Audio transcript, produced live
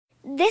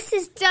This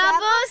is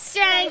Double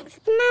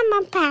Strength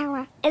Mama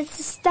Power. It's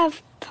a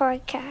Stuff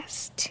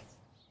podcast.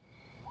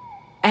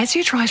 As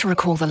you try to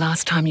recall the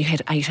last time you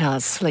had 8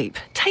 hours sleep,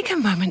 take a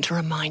moment to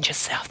remind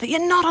yourself that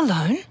you're not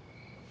alone.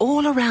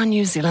 All around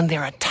New Zealand,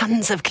 there are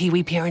tons of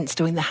Kiwi parents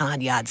doing the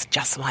hard yards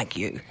just like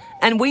you.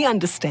 And we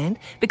understand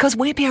because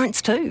we're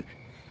parents too.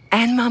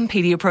 And Mum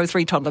Pedia Pro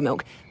 3 toddler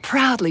milk,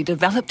 proudly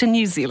developed in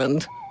New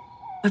Zealand.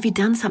 Have you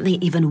done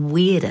something even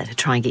weirder to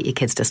try and get your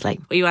kids to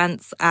sleep? We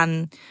once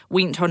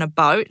went on a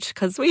boat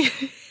because we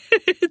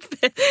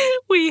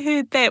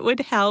heard that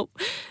would help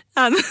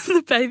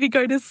the baby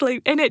go to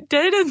sleep, and it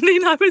did. And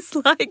then I was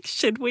like,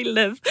 should we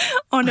live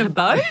on a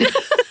boat?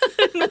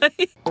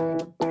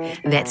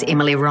 That's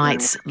Emily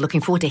Wright.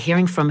 Looking forward to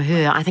hearing from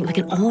her. I think we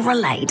can all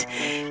relate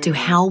to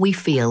how we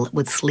feel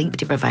with sleep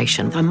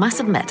deprivation. I must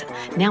admit,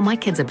 now my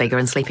kids are bigger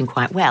and sleeping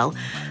quite well,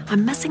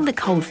 I'm missing the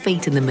cold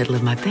feet in the middle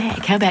of my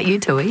back. How about you,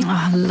 Tui?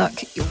 Oh, look,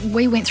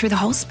 we went through the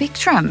whole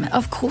spectrum.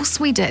 Of course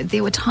we did.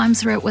 There were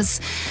times where it was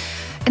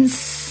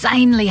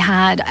insanely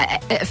hard.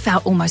 It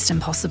felt almost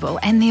impossible.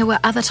 And there were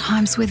other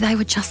times where they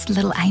were just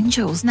little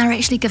angels. And they're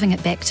actually giving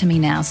it back to me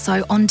now.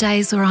 So on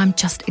days where I'm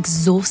just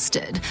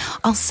exhausted,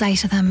 I'll say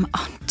to them,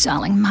 oh,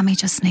 darling, Mummy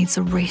just needs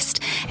a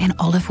rest. And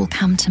Olive will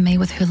come to me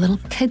with her little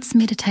kids'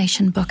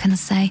 meditation book and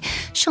say,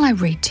 shall I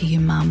read to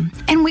you, Mum?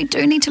 And we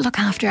do need to look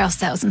after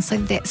ourselves. And so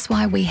that's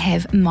why we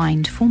have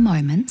mindful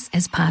moments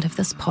as part of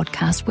this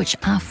podcast, which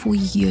are for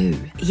you.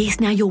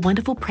 Yes, now your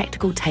wonderful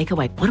practical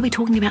takeaway. What are we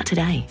talking about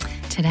today?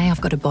 Today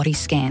I've got a body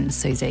scan,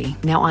 Susie.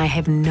 Now, I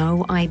have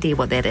no idea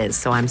what that is,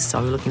 so I'm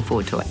so looking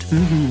forward to it.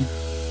 Mm-hmm.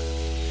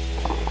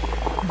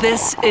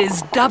 This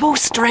is Double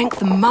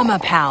Strength Mama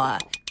Power.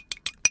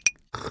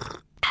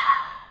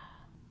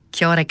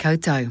 Kia ora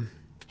koutou.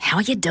 How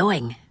are you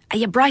doing? Are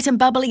you bright and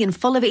bubbly and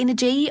full of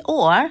energy?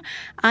 Or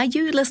are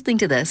you listening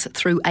to this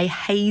through a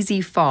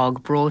hazy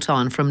fog brought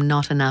on from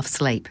not enough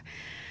sleep?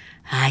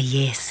 Ah,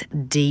 yes,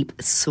 deep,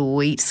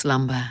 sweet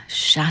slumber,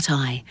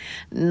 shut-eye,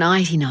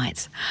 nighty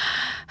nights.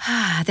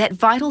 That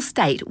vital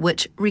state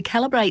which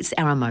recalibrates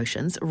our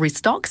emotions,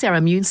 restocks our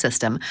immune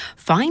system,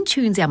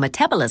 fine-tunes our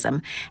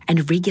metabolism,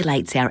 and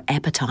regulates our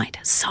appetite.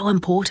 So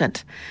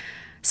important.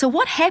 So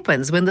what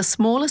happens when the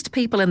smallest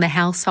people in the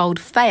household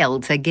fail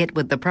to get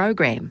with the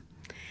program?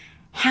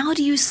 How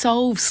do you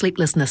solve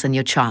sleeplessness in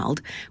your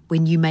child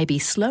when you may be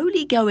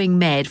slowly going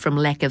mad from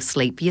lack of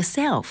sleep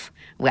yourself?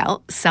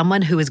 Well,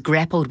 someone who has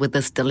grappled with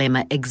this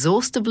dilemma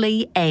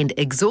exhaustively and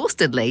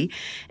exhaustedly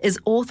is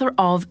author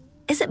of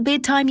Is It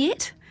Bedtime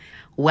Yet?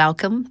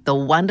 Welcome, the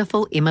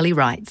wonderful Emily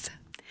Wright.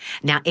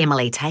 Now,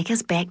 Emily, take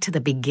us back to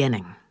the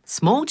beginning.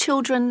 Small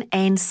children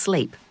and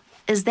sleep.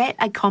 Is that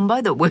a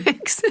combo that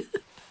works?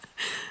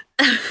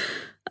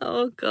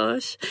 Oh,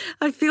 gosh.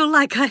 I feel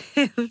like I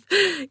have,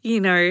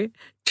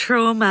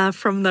 trauma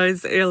from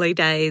those early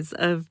days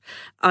of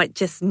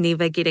just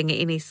never getting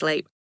any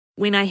sleep.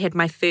 When I had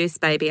my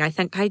first baby, I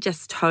think I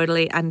just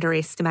totally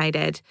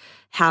underestimated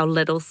how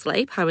little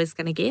sleep I was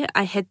going to get.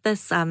 I had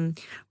this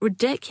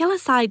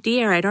ridiculous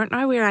idea. I don't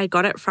know where I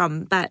got it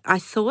from, but I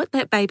thought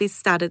that babies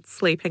started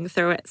sleeping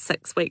through at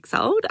 6 weeks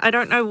old. I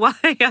don't know why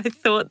I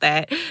thought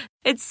that.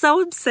 It's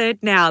so absurd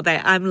now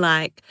that I'm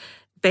like,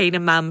 been a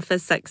mum for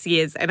 6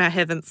 years and I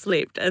haven't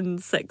slept in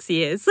 6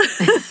 years.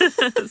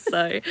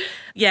 So,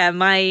 yeah,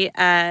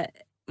 my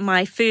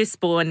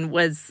firstborn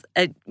was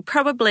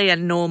probably a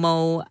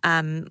normal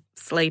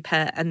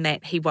sleeper in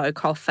that he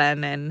woke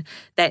often and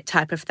that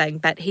type of thing,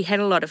 but he had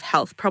a lot of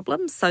health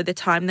problems. So the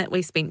time that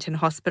we spent in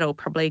hospital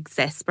probably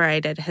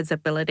exacerbated his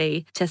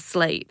ability to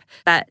sleep.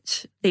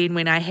 But then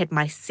when I had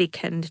my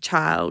second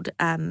child,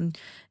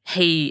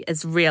 he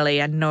is really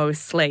a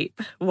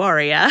no-sleep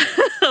warrior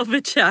of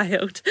a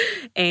child.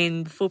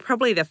 And for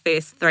probably the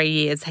first 3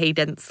 years, he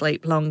didn't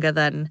sleep longer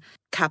than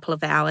a couple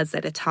of hours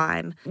at a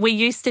time. We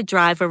used to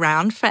drive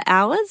around for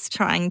hours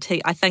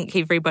I think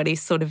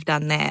everybody's sort of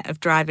done that, of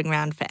driving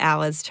around for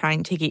hours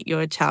trying to get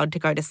your child to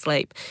go to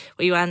sleep.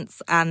 We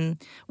once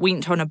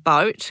went on a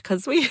boat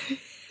because we heard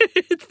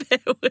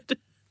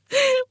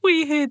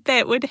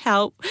that would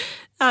help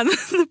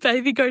the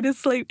baby go to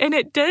sleep, and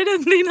it did.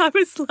 And then I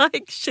was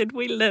like, should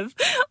we live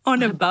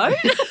on a boat?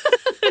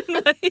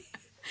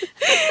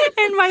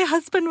 And my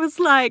husband was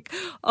like,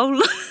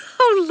 oh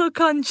look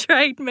on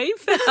Trade Me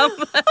for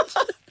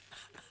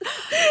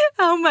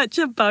how much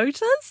a boat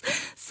is.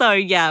 So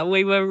yeah,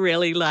 we were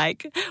really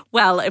like,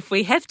 well, if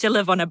we have to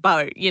live on a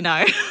boat,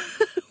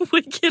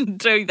 we can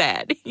do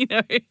that.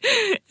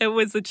 It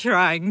was a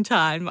trying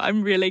time.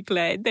 I'm really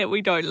glad that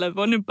we don't live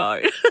on a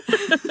boat.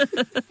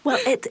 Well,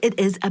 it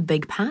is a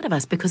big part of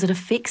us because it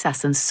affects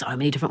us in so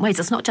many different ways.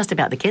 It's not just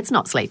about the kids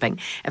not sleeping.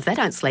 If they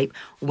don't sleep,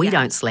 we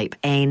don't sleep.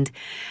 And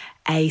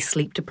a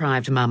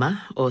sleep-deprived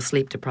mama or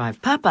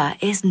sleep-deprived papa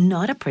is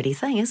not a pretty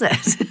thing, is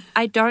it?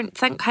 I don't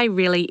think I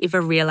really ever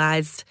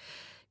realised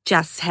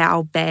just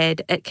how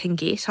bad it can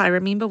get. I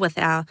remember with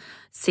our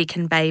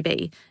second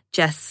baby,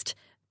 just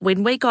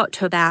when we got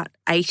to about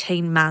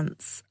 18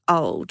 months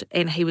old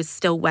and he was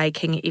still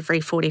waking every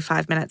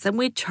 45 minutes, and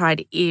we'd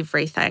tried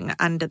everything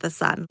under the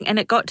sun. And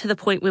it got to the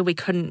point where we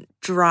couldn't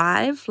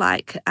drive.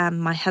 Like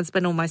my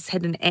husband almost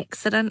had an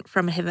accident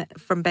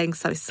from being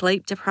so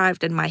sleep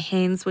deprived, and my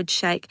hands would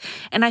shake.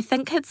 And I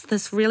think it's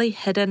this really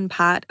hidden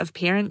part of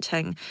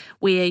parenting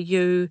where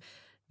you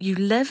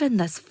live in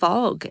this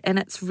fog and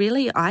it's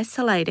really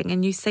isolating,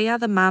 and you see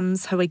other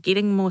mums who are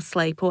getting more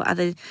sleep or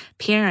other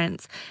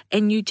parents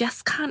and you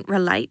just can't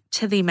relate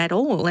to them at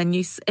all. And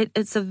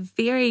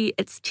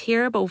it's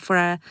terrible for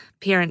a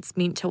parent's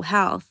mental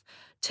health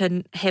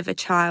to have a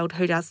child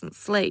who doesn't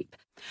sleep.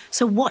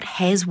 So what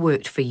has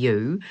worked for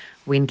you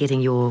when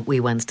getting your wee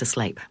ones to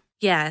sleep?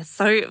 Yeah,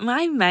 so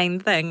my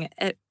main thing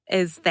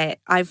is that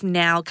I've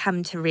now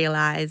come to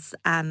realise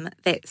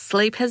that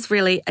sleep is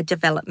really a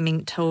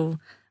developmental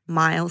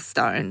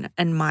milestone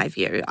in my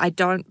view. I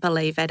don't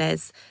believe it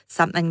as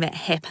something that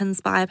happens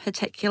by a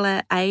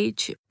particular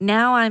age.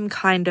 Now I'm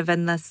kind of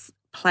in this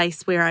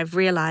place where I've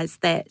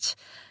realised that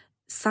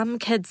some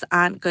kids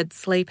aren't good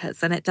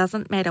sleepers, and it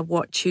doesn't matter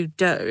what you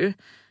do.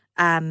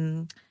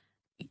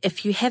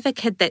 If you have a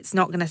kid that's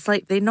not going to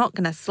sleep, they're not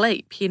going to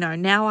sleep. You know,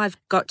 now I've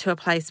got to a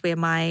place where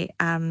my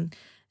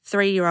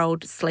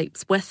 3-year-old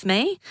sleeps with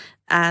me.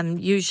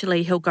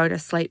 Usually he'll go to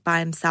sleep by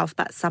himself,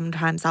 but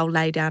sometimes I'll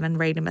lay down and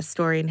read him a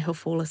story and he'll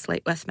fall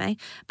asleep with me.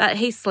 But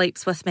he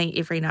sleeps with me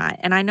every night.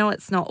 And I know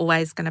it's not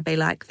always going to be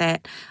like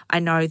that. I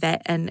know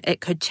that, and it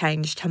could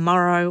change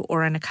tomorrow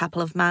or in a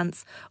couple of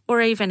months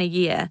or even a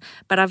year.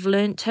 But I've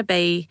learned to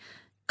be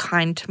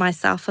kind to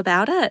myself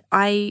about it.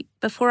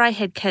 Before I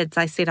had kids,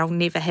 I said I'll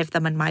never have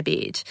them in my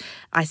bed.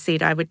 I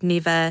said I would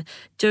never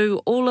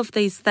do all of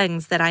these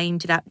things that I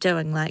ended up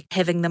doing, like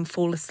having them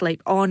fall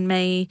asleep on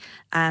me,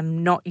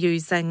 not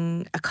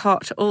using a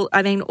cot,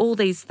 all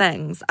these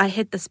things. I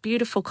had this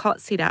beautiful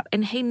cot set up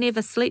and he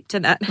never slept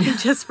in it. He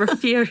just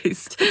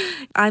refused.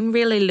 I'm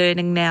really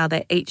learning now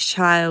that each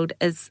child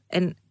is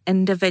an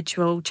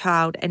individual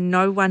child, and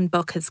no one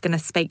book is going to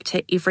speak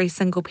to every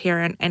single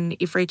parent and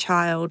every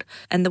child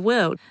in the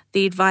world.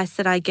 The advice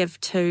that I give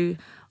to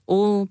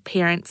all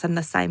parents in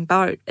the same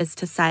boat is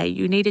to say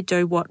you need to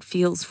do what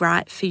feels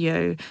right for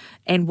you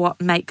and what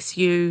makes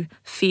you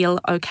feel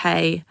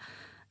okay.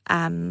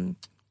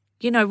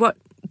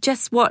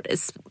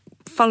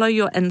 Follow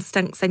your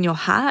instincts and your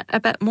heart a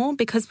bit more,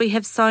 because we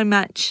have so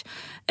much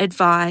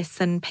advice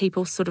and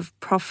people sort of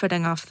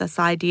profiting off this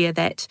idea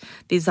that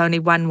there's only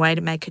one way to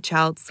make a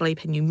child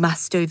sleep and you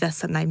must do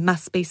this and they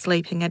must be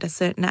sleeping at a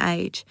certain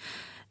age.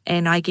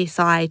 And I guess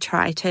I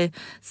try to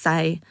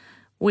say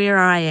where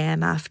I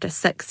am after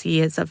 6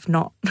 years of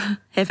not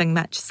having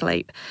much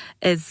sleep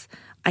is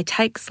I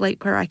take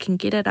sleep where I can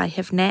get it. I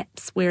have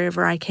naps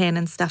wherever I can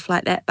and stuff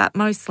like that. But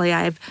mostly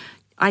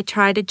I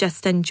try to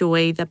just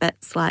enjoy the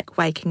bits like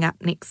waking up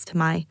next to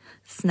my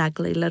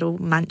snuggly little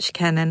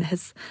munchkin and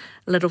his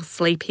little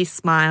sleepy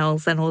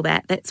smiles and all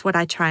that. That's what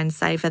I try and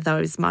savour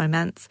those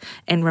moments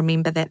and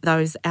remember that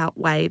those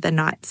outweigh the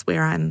nights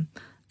where I'm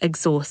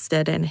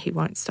exhausted and he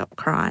won't stop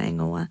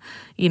crying or,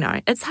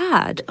 it's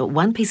hard.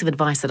 One piece of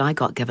advice that I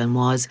got given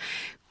was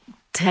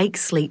take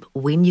sleep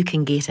when you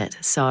can get it.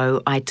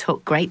 So I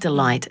took great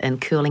delight in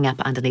curling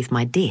up underneath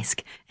my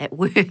desk at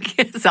work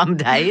some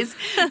days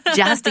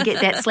just to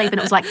get that sleep. And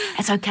it was like,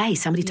 it's okay.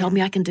 Somebody told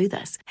me I can do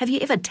this. Have you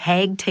ever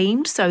tag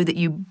teamed so that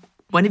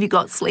one of you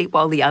got sleep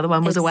while the other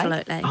one was away?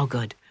 Absolutely. Oh,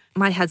 good.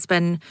 My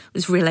husband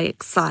was really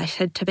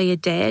excited to be a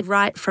dad.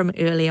 Right from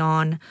early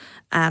on,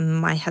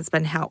 my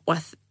husband helped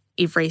with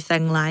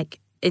everything,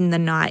 like in the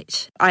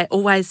night. I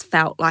always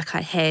felt like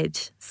I had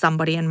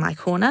somebody in my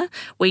corner.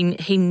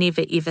 He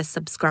never ever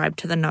subscribed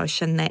to the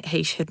notion that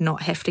he should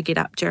not have to get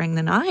up during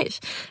the night,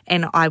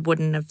 and I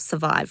wouldn't have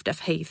survived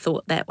if he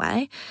thought that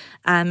way.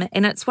 And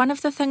it's one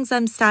of the things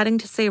I'm starting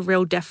to see a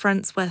real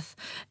difference with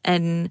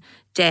in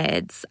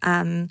dads.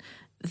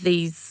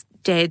 These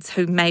dads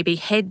who maybe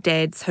had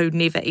dads who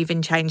never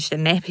even changed a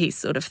nappy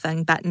sort of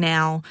thing, but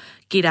now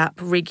get up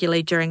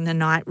regularly during the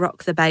night,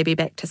 rock the baby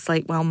back to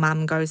sleep while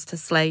mum goes to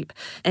sleep.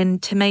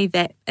 And to me,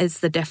 that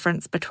is the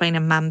difference between a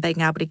mum being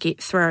able to get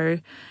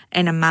through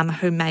and a mum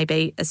who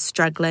maybe is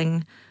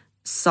struggling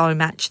so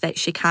much that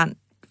she can't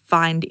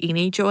find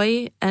any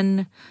joy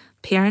in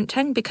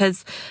parenting.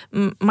 Because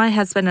my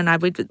husband and I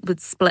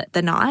would split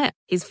the night.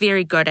 He's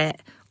very good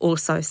at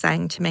also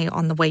saying to me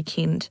on the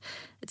weekend,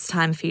 it's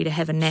time for you to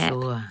have a nap.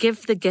 Sure.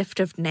 Give the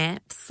gift of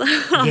naps.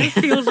 I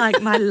feel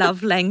like my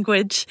love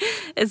language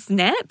is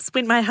naps.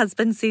 When my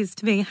husband says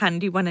to me, "Hun,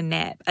 do you want a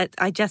nap?"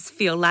 I just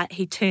feel like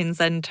he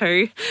turns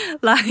into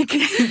like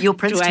your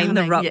Prince Dwayne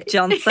The Rock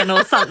Johnson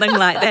or something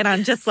like that.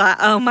 I'm just like,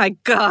 oh my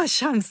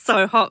gosh, I'm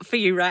so hot for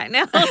you right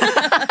now.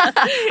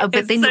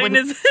 But then you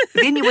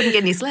wouldn't get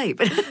any sleep.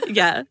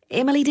 Yeah.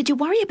 Emily, did you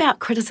worry about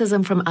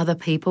criticism from other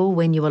people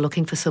when you were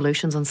looking for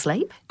solutions on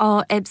sleep?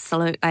 Oh,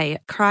 absolutely.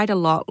 Cried a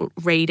lot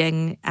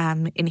reading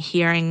and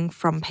hearing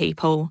from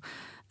people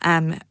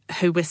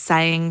who were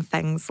saying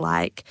things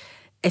like,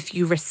 if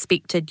you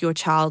respected your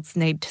child's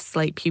need to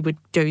sleep, you would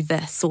do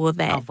this or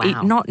that, oh,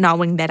 wow. Not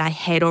knowing that I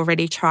had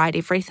already tried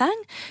everything.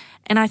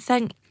 And I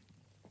think,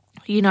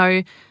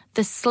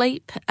 the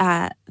sleep,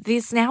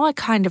 there's now a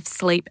kind of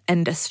sleep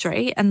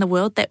industry in the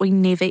world that we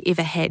never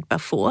ever had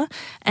before.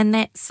 And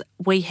that's,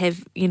 we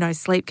have,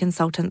 sleep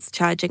consultants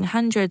charging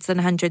hundreds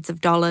and hundreds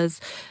of dollars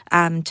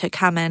to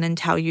come in and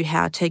tell you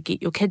how to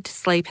get your kid to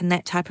sleep and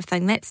that type of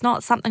thing. That's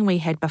not something we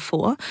had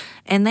before.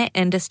 And that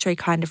industry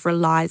kind of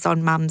relies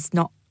on mums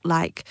not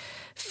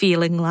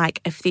feeling like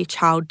if their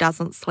child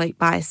doesn't sleep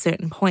by a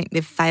certain point,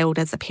 they've failed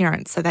as a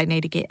parent, so they need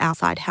to get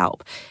outside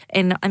help.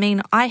 And I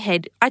mean, I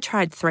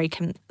tried 3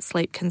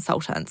 sleep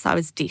consultants. I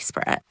was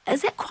desperate.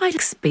 Is that quite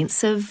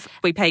expensive?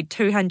 We paid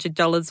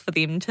 $200 for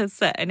them to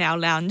sit in our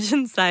lounge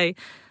and say,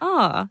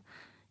 oh,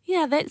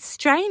 yeah, that's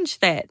strange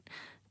that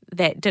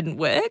didn't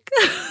work,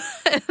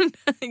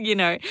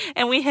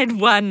 and we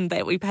had one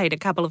that we paid a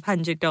couple of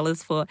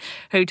 $100s for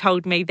who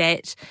told me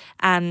that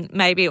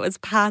maybe it was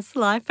past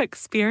life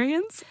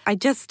experience. I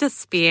just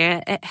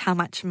despair at how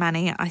much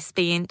money I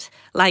spent.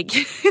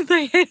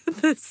 They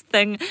have this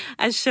thing,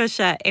 a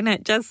shusher, and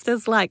it just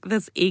is like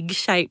this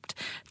egg-shaped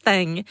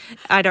thing.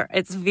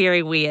 It's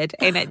very weird,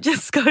 and it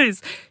just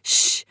goes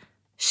shh,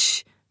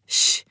 shh,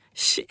 shh.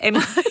 And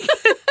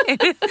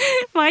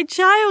my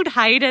child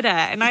hated it,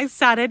 and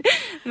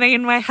me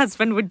and my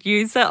husband would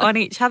use it on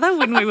each other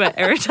when we were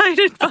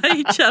irritated by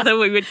each other.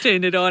 We would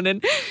turn it on,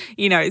 and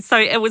so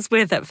it was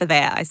worth it for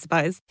that, I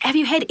suppose. Have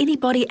you had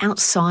anybody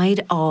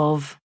outside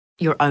of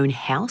your own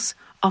house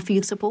offer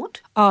you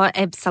support? Oh,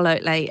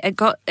 absolutely. It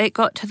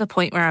got to the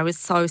point where I was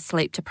so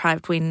sleep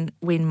deprived when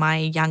my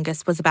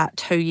youngest was about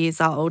 2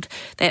 years old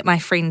that my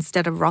friends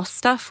did a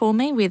roster for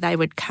me where they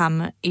would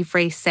come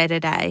every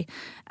Saturday.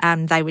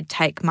 They would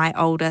take my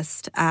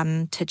oldest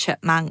to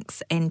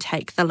Chipmunks and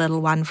take the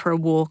little one for a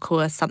walk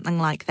or something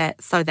like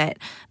that, so that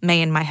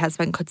me and my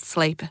husband could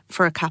sleep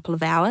for a couple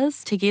of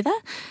hours together.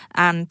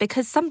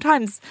 Because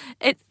sometimes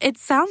it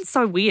sounds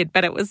so weird,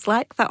 but it was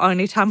like the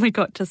only time we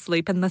got to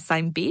sleep in the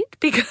same bed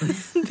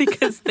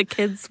because the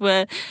kids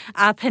were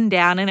up and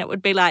down, and it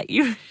would be like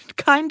you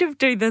kind of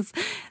do this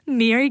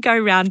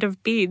merry-go-round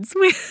of beds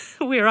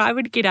where I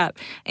would get up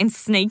and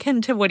sneak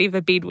into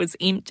whatever bed was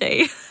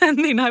empty, and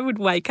then I would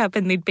wake up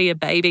and there'd be a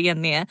baby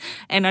in there,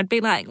 and I'd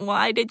be like,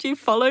 why did you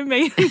follow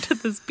me into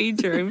this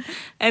bedroom?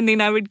 And then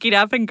I would get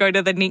up and go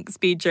to the next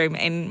bedroom,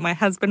 and my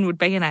husband would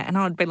be in it, and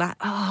I would be like,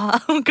 oh,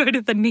 I'll go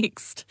to the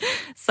next.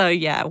 So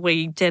yeah,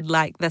 we did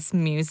this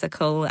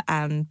musical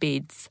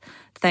beds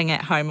thing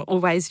at home,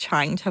 always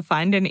trying to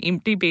find an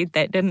empty bed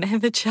that didn't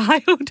have a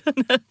child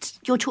in it.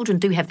 Your children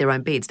do have their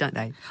own beds, don't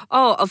they?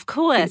 Oh, of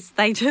course.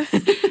 They just,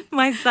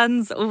 my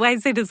son's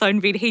always had his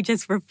own bed. He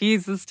just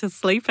refuses to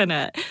sleep in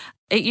it.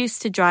 It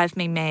used to drive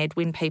me mad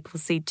when people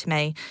said to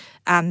me,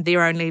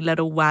 they're only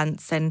little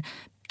once and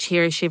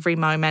cherish every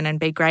moment and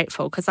be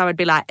grateful, because I would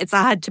be like, it's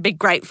hard to be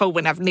grateful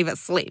when I've never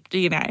slept,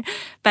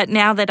 But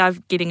now that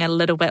I'm getting a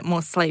little bit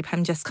more sleep,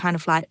 I'm just kind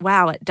of like,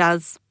 wow, it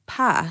does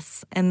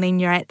pass. And then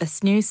you're at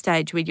this new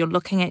stage where you're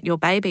looking at your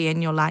baby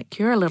and you're like,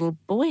 you're a little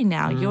boy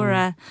now.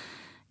 You're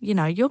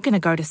you're going to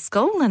go to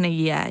school in a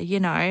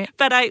year,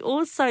 But I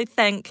also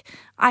think,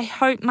 I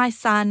hope my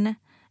son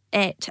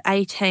at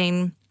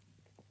 18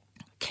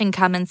 can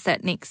come and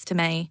sit next to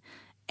me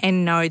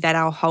and know that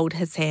I'll hold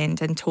his hand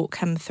and talk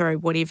him through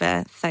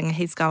whatever thing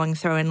he's going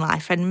through in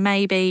life. And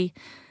maybe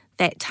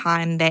that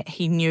time that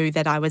he knew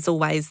that I was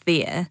always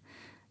there,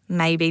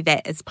 maybe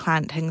that is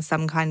planting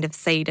some kind of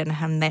seed in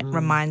him that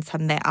reminds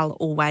him that I'll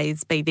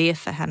always be there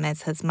for him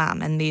as his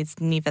mum, and there's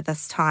never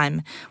this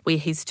time where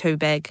he's too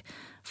big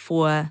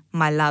for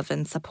my love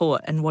and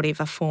support in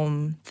whatever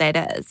form that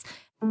is.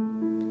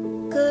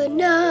 Good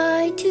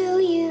night to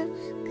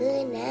you,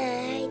 good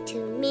night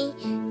to me.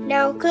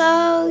 Now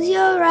close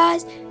your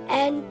eyes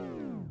and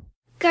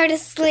go to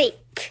sleep.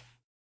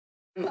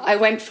 I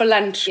went for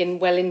lunch in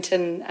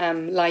Wellington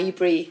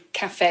Library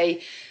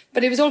Cafe,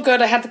 but it was all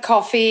good. I had the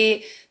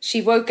coffee.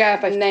 She woke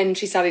up and then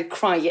she started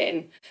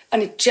crying,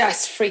 and it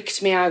just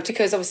freaked me out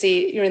because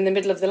obviously you're in the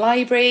middle of the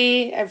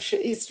library.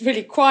 It's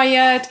really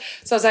quiet.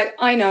 So I was like,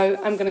 I know,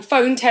 I'm going to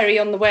phone Terry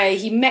on the way.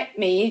 He met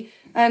me,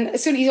 and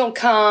as soon as he's all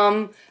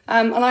calm,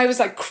 and I was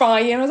like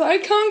crying. I was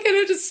like, I can't get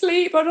her to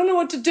sleep. I don't know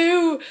what to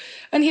do.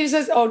 And he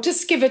says, oh,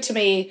 just give her to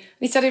me. And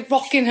he started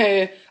rocking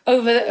her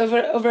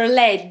over a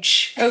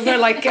ledge, over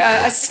like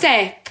a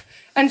step,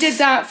 and did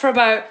that for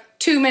about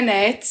 2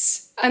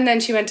 minutes. And then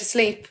she went to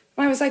sleep.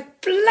 And I was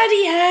like,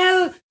 bloody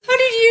hell, how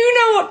did you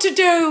know what to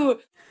do?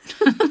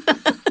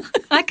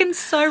 I can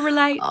so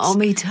relate. Oh,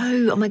 me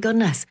too. Oh, my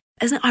goodness.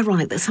 Isn't it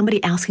ironic that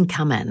somebody else can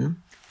come in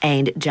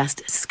and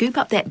just scoop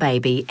up that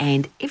baby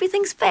and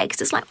everything's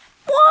fixed? It's like,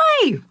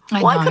 why?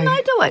 Why couldn't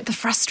I do it? The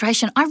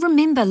frustration. I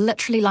remember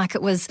literally like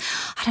it was,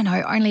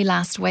 only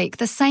last week,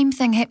 the same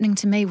thing happening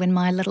to me when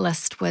my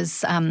littlest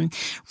was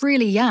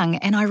really young.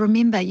 And I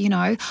remember,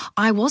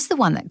 I was the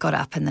one that got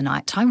up in the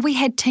nighttime. We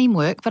had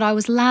teamwork, but I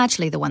was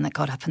largely the one that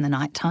got up in the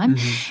nighttime.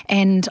 Mm-hmm.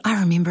 And I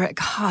remember it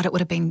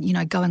would have been,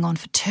 going on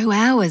for 2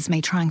 hours,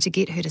 me trying to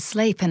get her to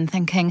sleep and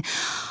thinking,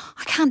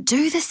 I can't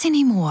do this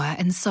anymore.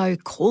 And so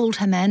called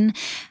him in.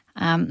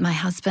 my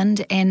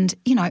husband, and,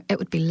 it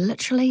would be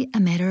literally a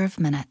matter of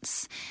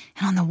minutes.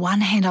 And on the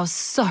one hand, I was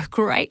so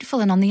grateful,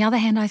 and on the other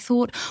hand, I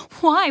thought,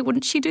 why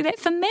wouldn't she do that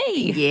for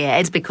me? Yeah,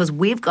 it's because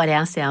we've got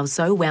ourselves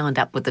so wound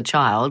up with the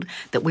child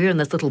that we're in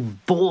this little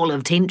ball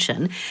of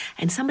tension,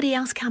 and somebody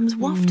else comes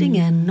wafting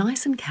in,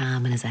 nice and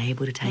calm, and is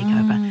able to take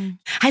over.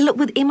 Hey, look,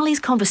 with Emily's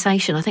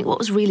conversation, I think what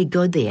was really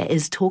good there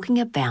is talking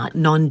about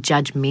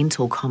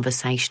non-judgmental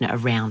conversation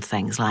around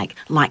things like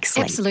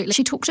sleep. Absolutely.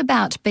 She talked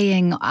about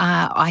being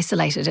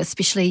isolated,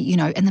 especially,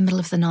 in the middle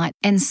of the night.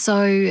 And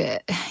so,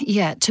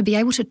 to be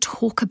able to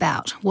talk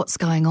about what's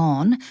going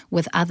on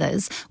with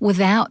others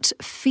without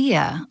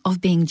fear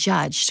of being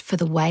judged for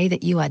the way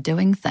that you are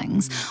doing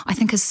things, I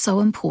think is so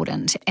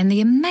important. And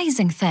the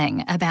amazing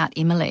thing about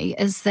Emily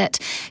is that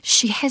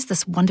she has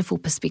this wonderful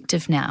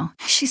perspective now.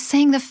 She's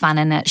seeing the fun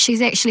in it.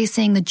 She's actually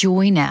seeing the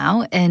joy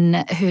now in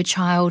her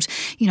child,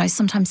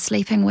 sometimes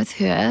sleeping with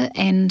her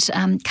and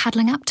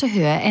cuddling up to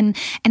her. And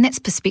that's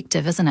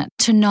perspective, isn't it?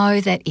 To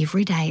know that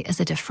every day is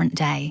a different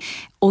day.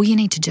 All you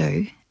need to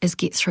do is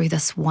get through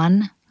this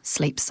one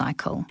sleep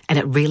cycle. And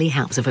it really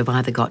helps if we've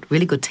either got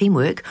really good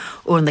teamwork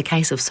or, in the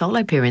case of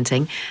solo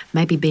parenting,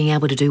 maybe being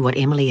able to do what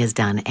Emily has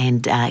done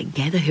and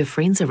gather her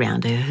friends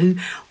around her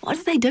what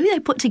do? They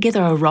put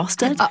together a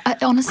roster.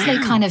 It honestly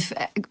kind of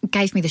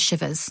gave me the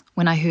shivers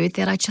when I heard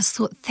that. I just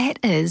thought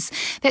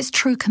that's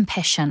true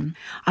compassion.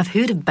 I've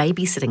heard of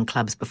babysitting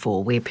clubs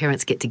before where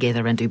parents get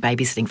together and do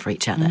babysitting for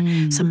each other.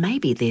 So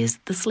maybe there's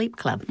the sleep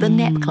club, the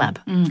nap club.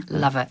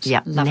 Love it.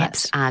 Yeah, Love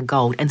naps it. are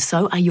gold. And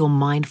so are your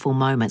mindful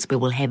moments where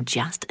we'll have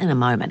just in a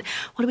moment.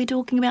 What are we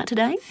talking about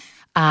today?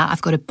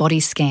 I've got a body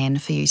scan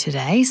for you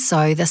today.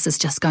 So this is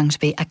just going to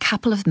be a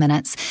couple of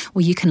minutes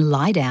where you can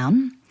lie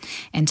down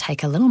and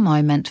take a little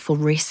moment for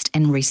rest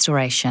and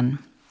restoration.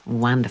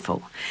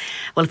 Wonderful.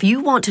 Well, if you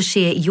want to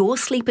share your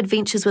sleep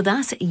adventures with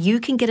us, you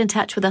can get in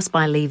touch with us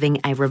by leaving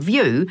a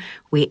review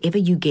wherever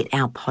you get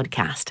our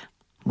podcast.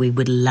 We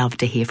would love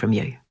to hear from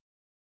you.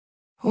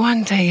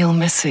 One day you'll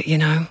miss it,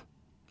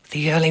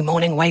 the early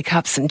morning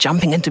wake-ups and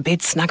jumping into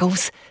bed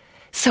snuggles.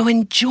 So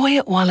enjoy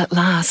it while it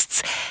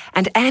lasts.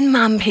 And Ann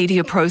Mum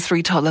Pedia Pro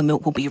 3 toddler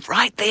milk will be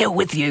right there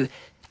with you.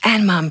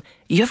 Ann Mum,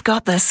 you've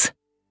got this.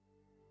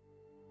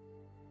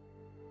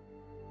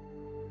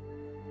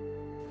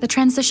 The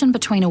transition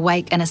between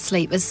awake and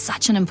asleep is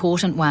such an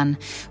important one.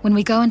 When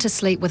we go into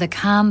sleep with a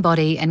calm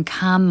body and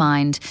calm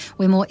mind,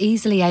 we're more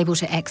easily able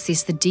to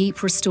access the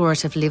deep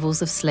restorative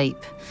levels of sleep.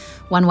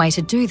 One way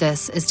to do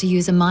this is to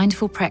use a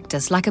mindful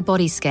practice like a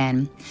body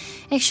scan.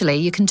 Actually,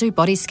 you can do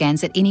body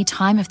scans at any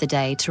time of the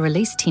day to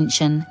release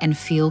tension and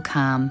feel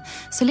calm.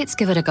 So let's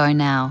give it a go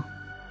now.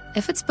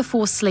 If it's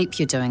before sleep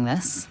you're doing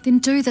this, then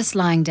do this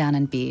lying down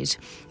in bed.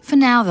 For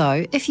now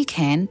though, if you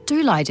can,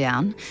 do lie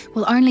down.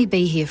 We'll only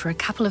be here for a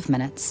couple of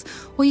minutes.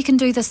 Or you can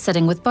do this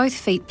sitting with both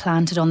feet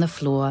planted on the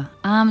floor,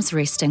 arms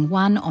resting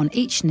one on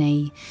each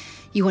knee.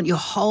 You want your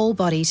whole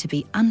body to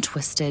be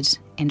untwisted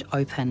and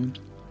open.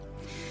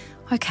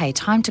 Okay,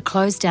 time to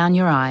close down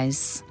your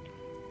eyes.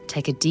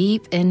 Take a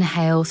deep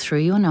inhale through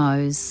your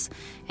nose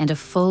and a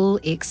full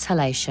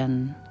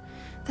exhalation.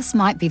 This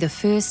might be the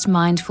first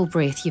mindful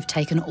breath you've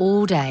taken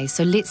all day,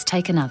 so let's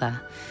take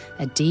another.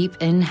 A deep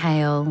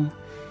inhale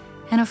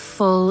and a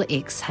full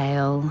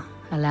exhale,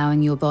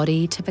 allowing your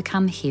body to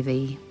become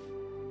heavy.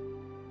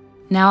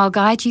 Now I'll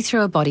guide you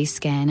through a body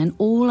scan, and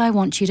all I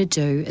want you to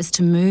do is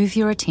to move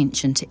your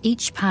attention to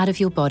each part of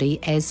your body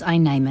as I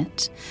name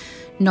it.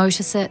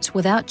 Notice it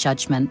without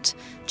judgment,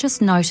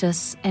 just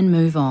notice and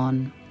move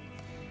on.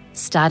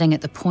 Starting at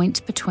the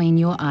point between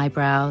your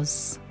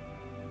eyebrows,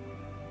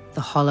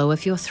 the hollow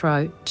of your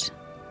throat,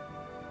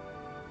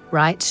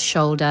 right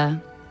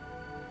shoulder,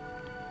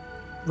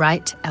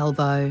 right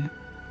elbow,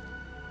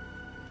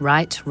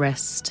 right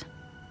wrist,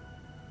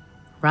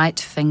 right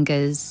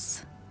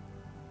fingers,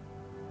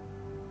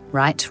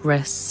 right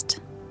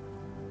wrist,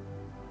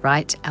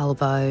 right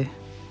elbow,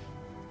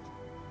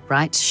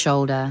 right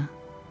shoulder,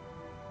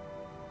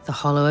 the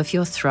hollow of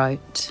your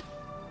throat,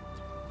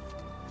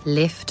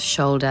 left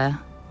shoulder,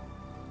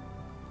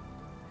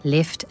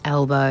 left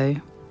elbow,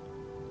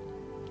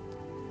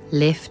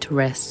 left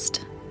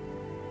wrist,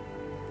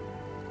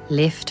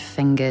 left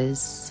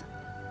fingers,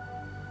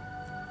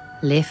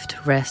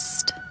 left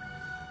wrist,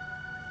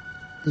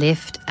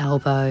 left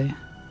elbow,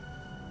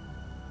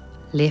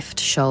 left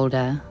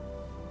shoulder,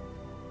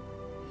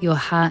 your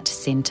heart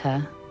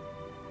center,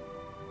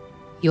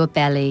 your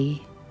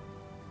belly,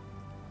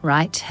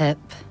 right hip,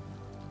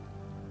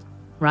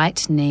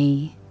 right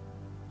knee,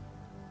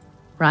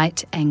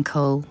 right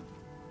ankle,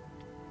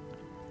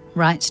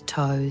 right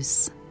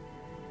toes,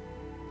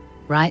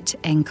 right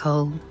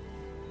ankle,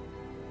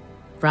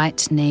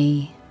 right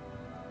knee,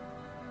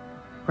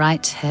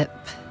 right hip,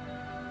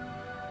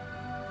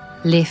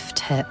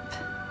 left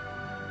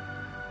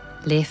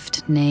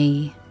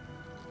knee,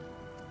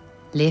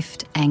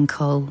 left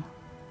ankle,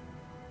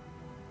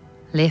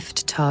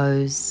 left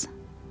toes,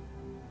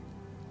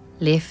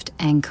 left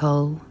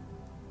ankle,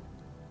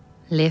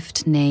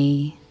 left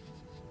knee,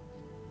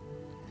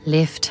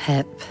 left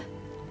hip,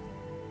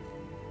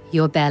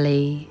 your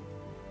belly,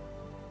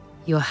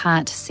 your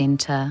heart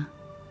centre,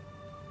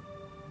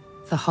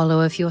 the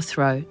hollow of your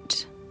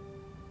throat,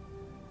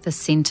 the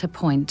centre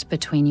point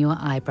between your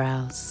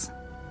eyebrows.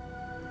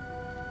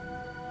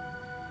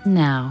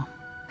 Now,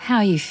 how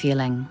are you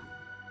feeling?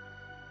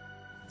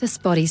 This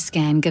body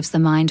scan gives the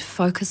mind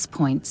focus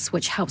points,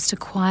 which helps to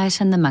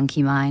quieten the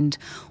monkey mind,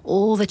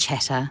 all the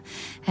chatter,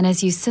 and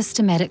as you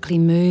systematically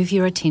move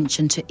your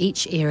attention to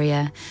each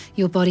area,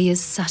 your body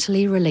is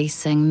subtly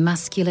releasing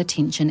muscular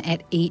tension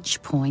at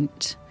each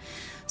point.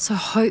 So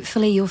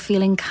hopefully you're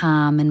feeling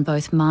calm in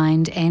both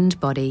mind and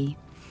body.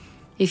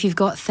 If you've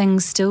got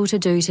things still to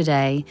do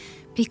today,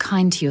 be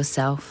kind to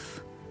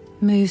yourself.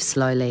 Move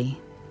slowly.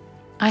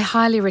 I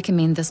highly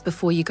recommend this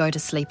before you go to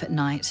sleep at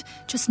night.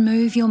 Just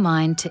move your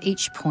mind to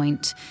each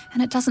point,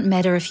 and it doesn't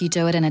matter if you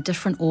do it in a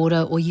different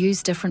order or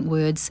use different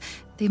words.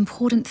 The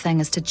important thing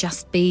is to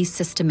just be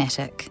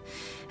systematic.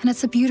 And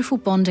it's a beautiful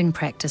bonding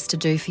practice to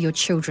do for your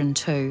children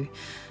too.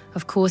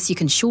 Of course, you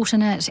can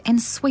shorten it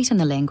and sweeten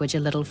the language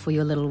a little for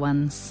your little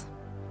ones.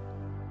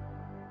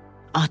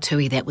 Oh,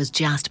 Tui, that was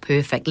just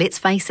perfect. Let's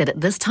face it,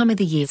 at this time of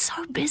the year, it's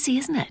so busy,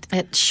 isn't it?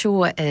 It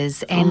sure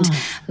is. And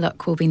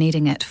look, we'll be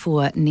needing it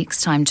for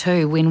next time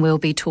too, when we'll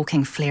be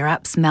talking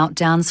flare-ups,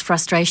 meltdowns,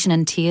 frustration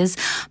and tears.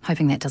 I'm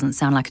hoping that doesn't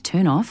sound like a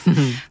turn-off.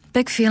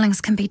 Big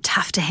feelings can be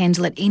tough to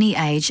handle at any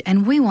age,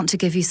 and we want to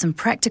give you some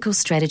practical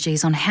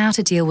strategies on how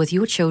to deal with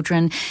your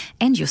children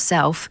and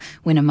yourself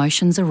when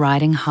emotions are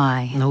riding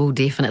high. Oh,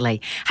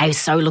 definitely. Hey,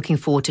 so looking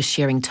forward to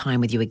sharing time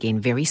with you again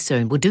very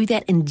soon. We'll do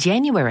that in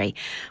January.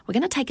 We're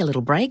going to take a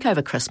little break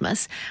over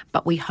Christmas,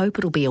 but we hope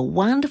it'll be a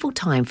wonderful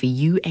time for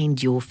you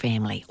and your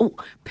family. Oh,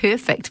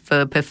 perfect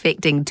for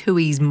perfecting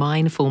Tui's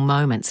mindful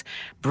moments.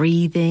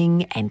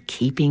 Breathing and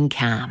keeping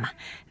calm.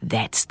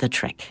 That's the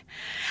trick.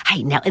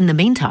 Hey, now in the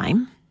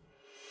meantime...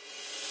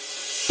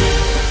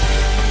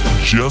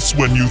 Just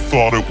when you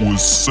thought it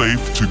was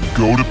safe to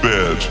go to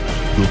bed,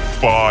 the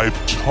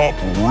 5 top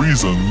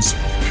reasons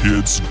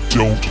kids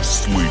don't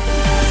sleep.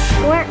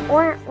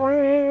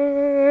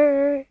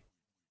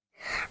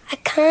 I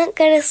can't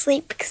go to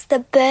sleep because the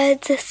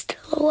birds are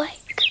still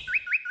awake.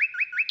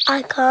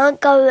 I can't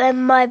go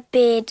in my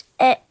bed.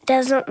 It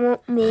doesn't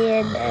want me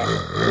in it.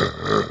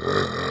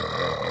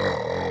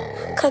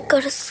 I can't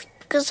go to sleep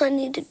because I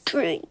need a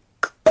drink.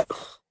 I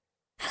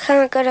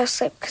can't go to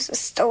sleep because it's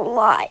still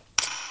light.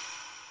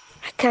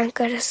 I can't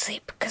go to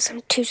sleep because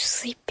I'm too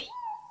sleepy.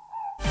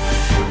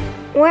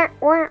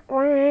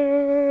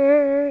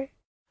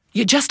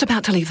 You're just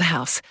about to leave the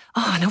house.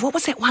 Oh, now what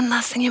was that one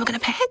last thing you were going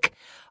to pack?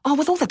 Oh,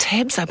 with all the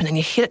tabs open in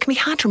your head, it can be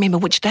hard to remember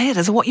which day it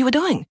is or what you were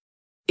doing.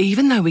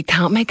 Even though we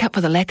can't make up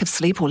for the lack of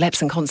sleep or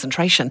lapse in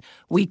concentration,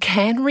 we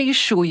can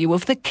reassure you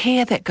of the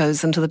care that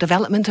goes into the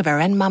development of our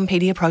Ann Mum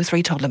Pedia Pro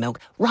 3 toddler milk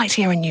right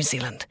here in New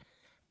Zealand.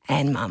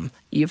 Ann Mum,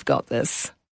 you've got this.